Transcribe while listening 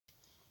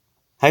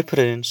Hi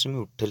friends, मी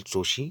विठ्ठल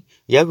जोशी.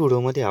 या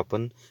व्हिडिओमध्ये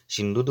आपण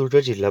सिंधुदुर्ग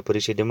जिल्हा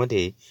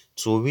परिषदेमध्ये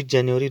 24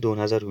 जानेवारी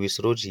 2020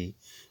 रोजी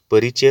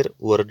परिचर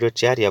वर्ग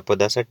 4 या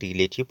पदासाठी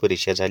लेखी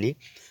परीक्षा झाली.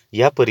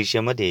 या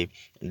परीक्षेमध्ये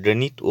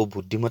गणित व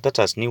बुद्धिमत्ता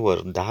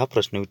चाचणीवर 10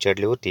 प्रश्न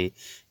विचारले होते.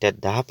 त्या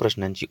 10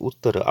 प्रश्नांची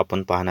उत्तरं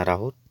आपण पाहणार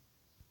आहोत.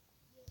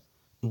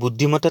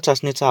 बुद्धिमत्ता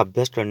चाचणीचा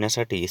अभ्यास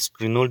करण्यासाठी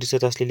स्क्रीनवर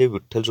दिसत असलेले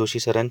विठ्ठल जोशी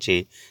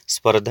सरांचे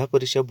स्पर्धा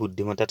परीक्षा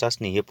बुद्धिमत्ता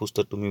चाचणी हे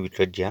पुस्तक तुम्ही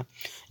विकत घ्या.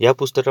 या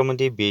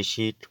पुस्तकामध्ये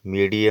बेसिक,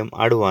 मीडियम,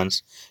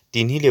 ॲडव्हान्स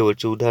तिन्ही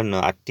लेवलची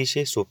उदाहरणं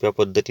अतिशय सोप्या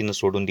पद्धतीनं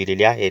सोडून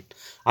दिलेली आहेत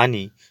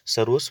आणि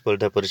सर्व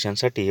स्पर्धा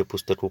परीक्षांसाठी हे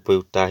पुस्तक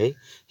उपयुक्त आहे.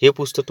 हे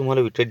पुस्तक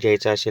तुम्हाला विकत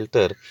घ्यायचं असेल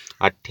तर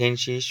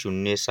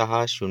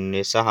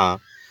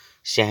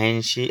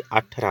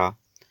 8806068618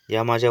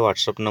 या माझ्या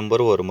व्हॉट्सअप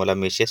नंबरवर मला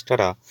मेसेज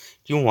करा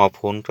किंवा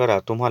फोन करा.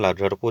 तुम्हाला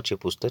घरपोच हे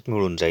पुस्तक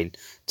मिळून जाईल.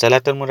 चला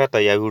तर मग आता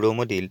या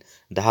व्हिडिओमधील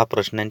 10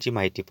 प्रश्नांची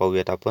माहिती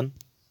पाहूयात आपण.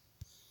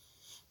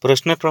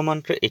 प्रश्न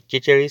क्रमांक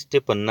 41 ते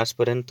 50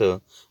 पर्यंत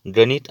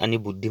गणित आणि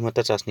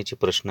बुद्धिमत्ता चाचणीचे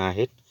प्रश्न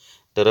आहेत.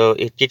 तर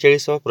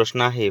 41वा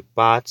प्रश्न आहे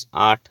 5,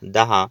 8,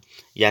 10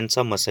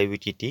 यांचा मसावी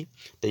किती.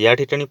 तर या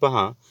ठिकाणी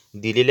पहा,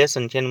 दिलेल्या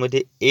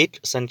संख्यांमध्ये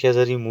एक संख्या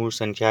जरी मूळ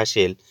संख्या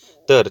असेल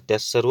तर त्या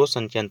सर्व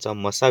संख्यांचा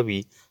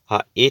मसावी हा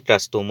 1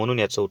 असतो. म्हणून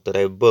याचं उत्तर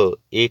आहे ब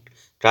 1,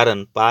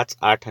 कारण 5,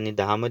 8 आणि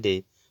 10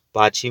 मध्ये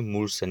 5 ही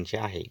मूळ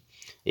संख्या आहे.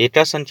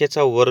 एका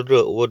संख्येचा वर्ग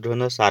व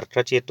धन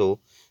सारखाच येतो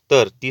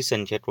तर ती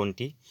संख्या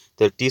कोणती.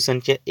 तर ती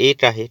संख्या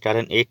 1 आहे,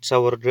 कारण 1चा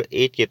वर्ग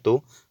 1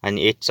 येतो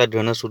आणि 1चा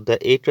धन सुद्धा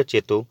 1च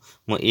येतो.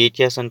 मग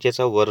 1 या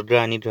संख्येचा वर्ग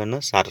आणि धन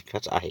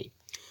सारखाच आहे.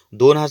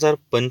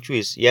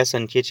 2025 या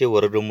संख्येचे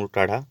वर्गमूळ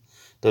काढा.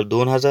 तर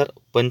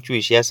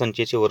 2025 या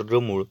संख्येचे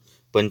वर्गमूळ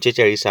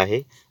 45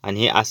 आहे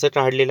आणि हे असं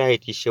काढलेलं आहे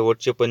की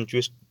शेवटचे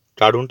 25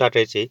 काढून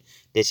टाकायचे,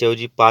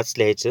 त्याच्याऐवजी 5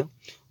 लिहायचं.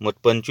 मग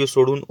 25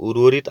 सोडून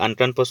उर्वरित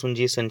अंकांपासून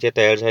जी संख्या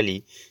तयार झाली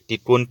ती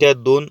कोणत्या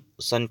दोन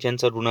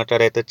संख्यांचा गुणाकार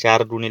आहे. तर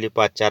 4 गुणिले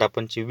 5, 4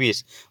 पंचे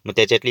 20. मग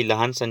त्याच्यातली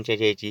लहान संख्या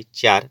घ्यायची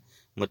 4.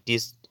 मग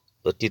तीच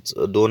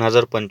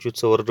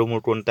 2025चं वर्गमूळ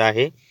कोणतं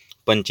आहे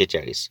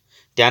 45.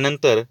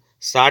 त्यानंतर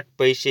 60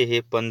 पैसे हे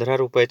 15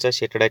 रुपयाचा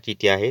शेकडा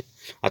किती आहेत.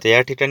 आता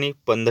या ठिकाणी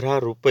 15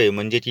 रुपये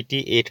म्हणजे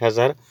किती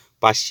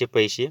 1500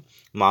 पैसे.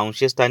 मग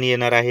अंशस्थानी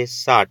येणार आहे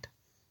 60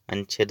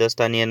 आणि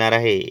छेदस्थानी येणार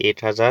आहे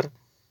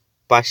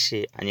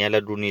 1500 आणि याला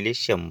गुणिले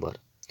 100.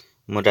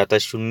 मग आता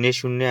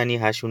 00 आणि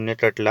हा शून्य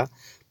कटला.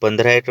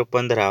 15 ×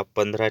 15,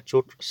 15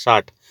 चोट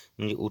 60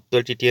 म्हणजे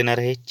उत्तर किती येणार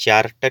आहे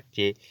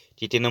 4%.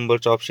 किती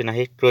नंबरचं ऑप्शन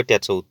आहे क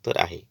त्याचं उत्तर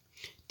आहे.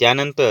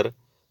 त्यानंतर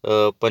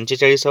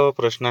 45वा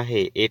प्रश्न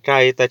आहे एका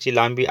आयताची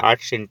लांबी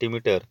 8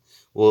 सेंटीमीटर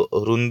व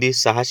रुंदी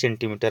 6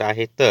 सेंटीमीटर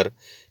आहे तर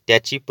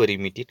त्याची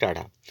परिमिती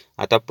काढा.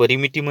 आता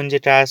परिमिती म्हणजे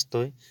काय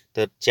असतं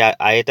तर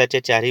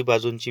आयताच्या चारही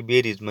बाजूंची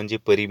बेरीज म्हणजे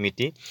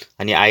परिमिती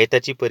आणि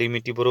आयताची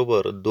परिमिती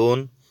बरोबर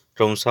 2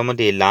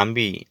 कंसामध्ये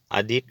लांबी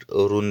अधिक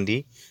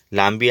रुंदी.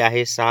 लांबी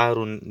आहे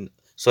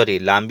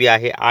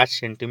 8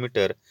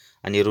 सेंटीमीटर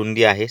आणि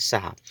रुंदी आहे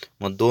 6.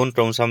 मग 2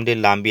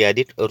 कंसामध्ये लांबी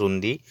अधिक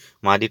रुंदी.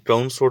 मग आधी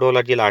कंस सोडवावा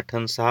लागेल. 8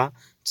 आणि 6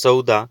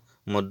 14.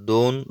 मग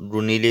 2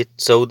 गुणिले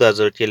 14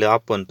 जर केलं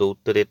आपण तर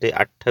उत्तर येते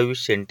 28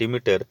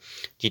 सेंटीमीटर.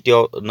 किती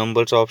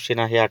नंबरचा ऑप्शन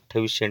आहे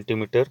 28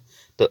 सेंटीमीटर.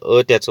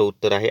 तर त्याचं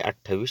उत्तर आहे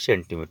 28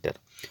 सेंटीमीटर.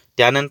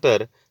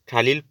 त्यानंतर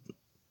खालील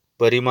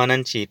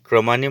परिमाणांची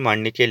क्रमाने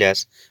मांडणी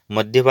केल्यास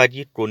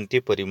मध्यभागी कोणते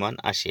परिमाण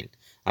असेल.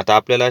 आता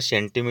आपल्याला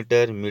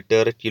सेंटीमीटर,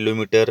 मीटर,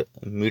 किलोमीटर,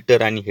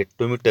 मीटर आणि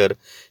हेक्टोमीटर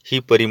ही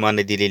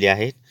परिमाणे दिलेली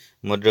आहेत.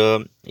 मग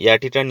या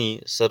ठिकाणी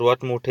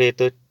सर्वात मोठं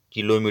येतं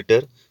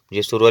किलोमीटर,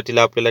 म्हणजे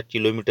सुरुवातीला आपल्याला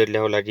किलोमीटर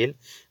लिहावं लागेल.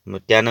 मग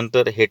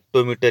त्यानंतर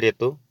हेक्टोमीटर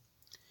येतो,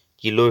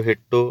 किलो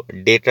हेक्टो.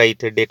 डेटा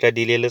इथं डेटा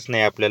दिलेलंच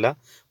नाही आपल्याला.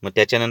 मग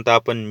त्याच्यानंतर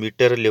आपण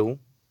मीटर लिहू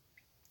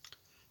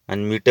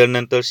आणि मीटर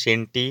नंतर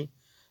सेंटी,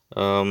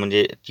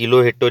 म्हणजे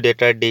kilo hecto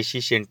data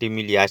डेशी senti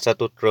milli असा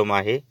तो क्रम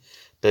आहे.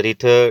 तर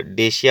इथं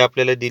डेशी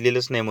आपल्याला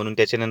दिलेलंच नाही म्हणून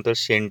त्याच्यानंतर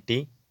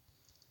सेंटी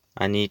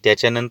आणि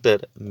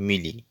त्याच्यानंतर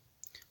मिली.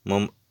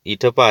 मग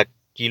इथं पहा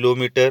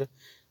किलोमीटर,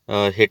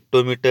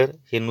 हेक्टोमीटर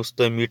हे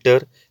नुसतं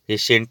मीटर, हे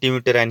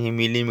सेंटीमीटर आणि हे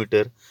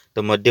मिलीमीटर.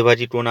 तर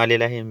मध्यभागी कोण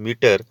आलेला आहे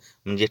मीटर,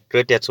 म्हणजे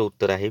त्याचं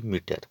उत्तर आहे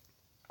मीटर.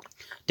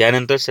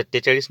 त्यानंतर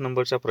 47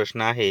 नंबरचा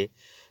प्रश्न आहे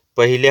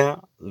पहिल्या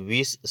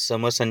 20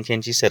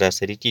 समसंख्यांची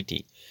सरासरी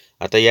किती.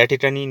 आता या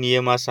ठिकाणी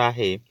नियम असा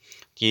आहे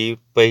की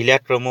पहिल्या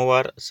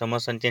क्रमवार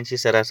समसंख्यांची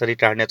सरासरी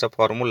काढण्याचा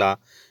फॉर्म्युला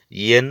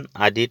n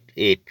 +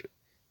 1.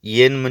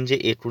 n म्हणजे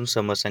एकूण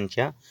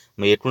समसंख्या.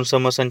 मग एकूण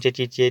समसंख्या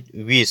किती आहेत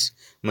 20.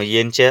 मग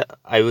nच्या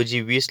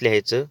ऐवजी 20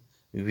 लिहायचं.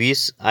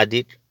 20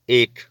 +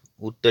 1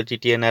 उत्तर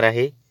किती येणार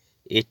आहे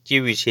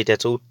 21. हे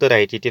त्याचं उत्तर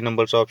आहे. किती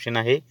नंबरचा ऑप्शन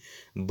आहे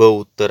ब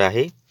उत्तर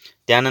आहे.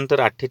 त्यानंतर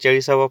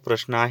 48वा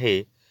प्रश्न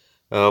आहे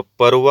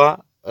परवा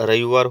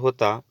रविवार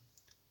होता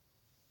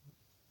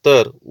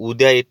तर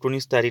उद्या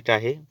 19 तारीख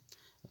आहे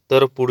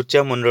तर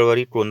पुढच्या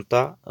मंगळवारी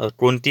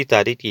कोणती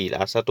तारीख येईल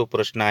असा तो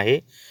प्रश्न आहे.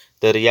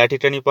 तर या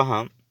ठिकाणी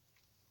पहा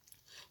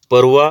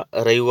परवा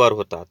रविवार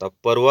होता. आता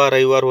परवा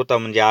रविवार होता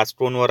म्हणजे आज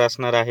कोणवार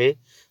असणार आहे?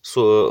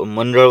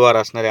 मंगळवार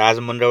असणार आहे. आज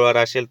मंगळवार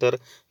असेल तर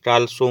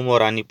काल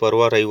सोमवार आणि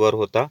परवा रविवार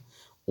होता.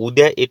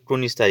 उद्या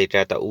 19 तारीख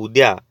आहे. आता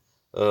उद्या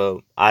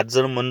आज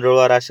जर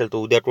मंगळवार असेल तर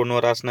उद्या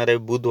कोणवार असणार आहे?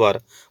 बुधवार.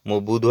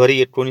 मग बुधवारी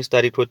 19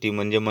 तारीख होती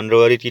म्हणजे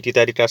मंगळवारी किती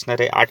तारीख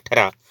असणार आहे?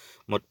 18.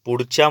 मग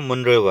पुढच्या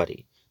मंगळवारी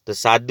तर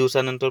 7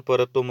 दिवसानंतर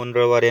परत तो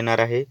मंगळवार येणार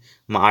आहे.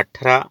 मग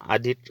 18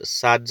 अधिक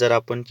 7 जर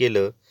आपण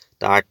केलं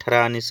तर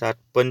 18 आणि 7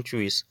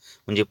 25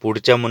 म्हणजे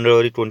पुढच्या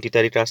मंगळवारी कोणती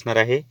तारीख असणार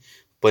आहे?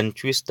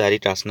 25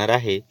 तारीख असणार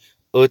आहे.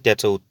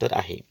 त्याचं उत्तर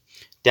आहे.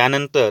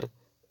 त्यानंतर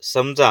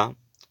समजा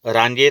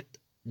रांगेत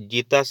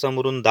गीता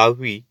समोरून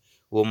 10वी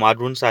व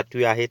मागून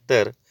 7वी आहे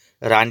तर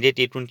रांगेत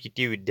एकूण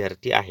किती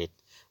विद्यार्थी आहेत?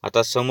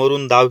 आता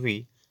समोरून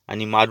 10वी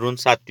आणि मागून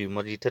 7वी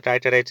मग इथं काय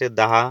करायचं?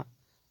 10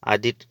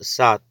 अधिक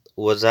 7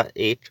 वजा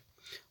 1.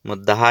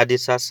 मग 10 अधिक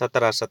 7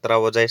 17, 17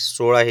 वजा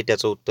 16 हे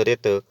त्याचं उत्तर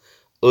येतं.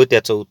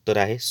 त्याचं उत्तर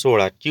आहे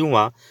 16.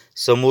 किंवा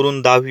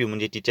समोरून 10वी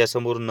म्हणजे तिच्या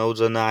समोर 9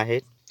 जण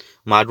आहेत,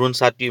 मागून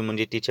 7वी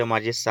म्हणजे तिच्या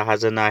मागे 6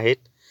 जण आहेत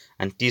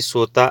आणि ती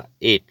स्वतः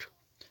 8.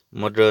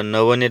 मग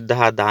 9 ने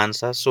 10, 10 आणि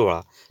 6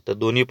 16. तर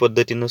दोन्ही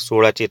पद्धतीनं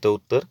 16चे येतं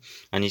उत्तर.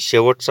 आणि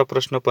शेवटचा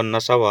प्रश्न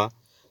 50वा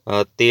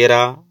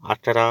 13,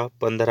 18,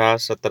 15,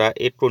 17,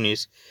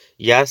 19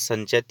 या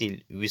संचातील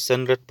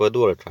विसंगत पद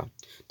ओळखा.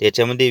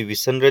 त्याच्यामध्ये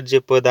विसंगत जे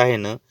पद आहे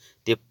ना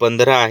ते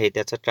 15 आहे.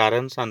 त्याचं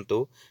कारण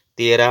सांगतो.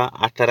 13,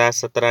 18,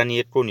 17 आणि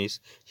 19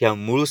 ह्या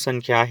मूळ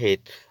संख्या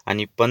आहेत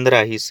आणि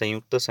 15 ही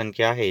संयुक्त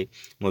संख्या आहे.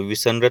 मग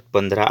विसंगत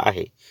 15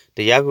 आहे.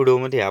 तर या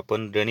व्हिडिओमध्ये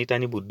आपण गणित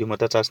आणि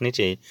बुद्धिमत्ता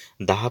चाचणीचे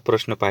 10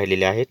 प्रश्न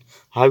पाहिलेले आहेत.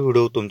 हा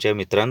व्हिडिओ तुमच्या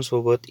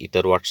मित्रांसोबत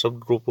इतर व्हॉट्सअप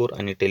ग्रुपवर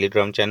आणि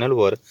टेलिग्राम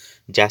चॅनलवर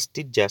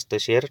जास्तीत जास्त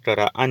शेअर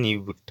करा आणि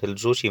विठ्ठल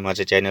जोशी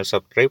माझे चॅनल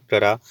सबस्क्राईब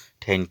करा.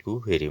 Thank you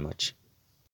very much.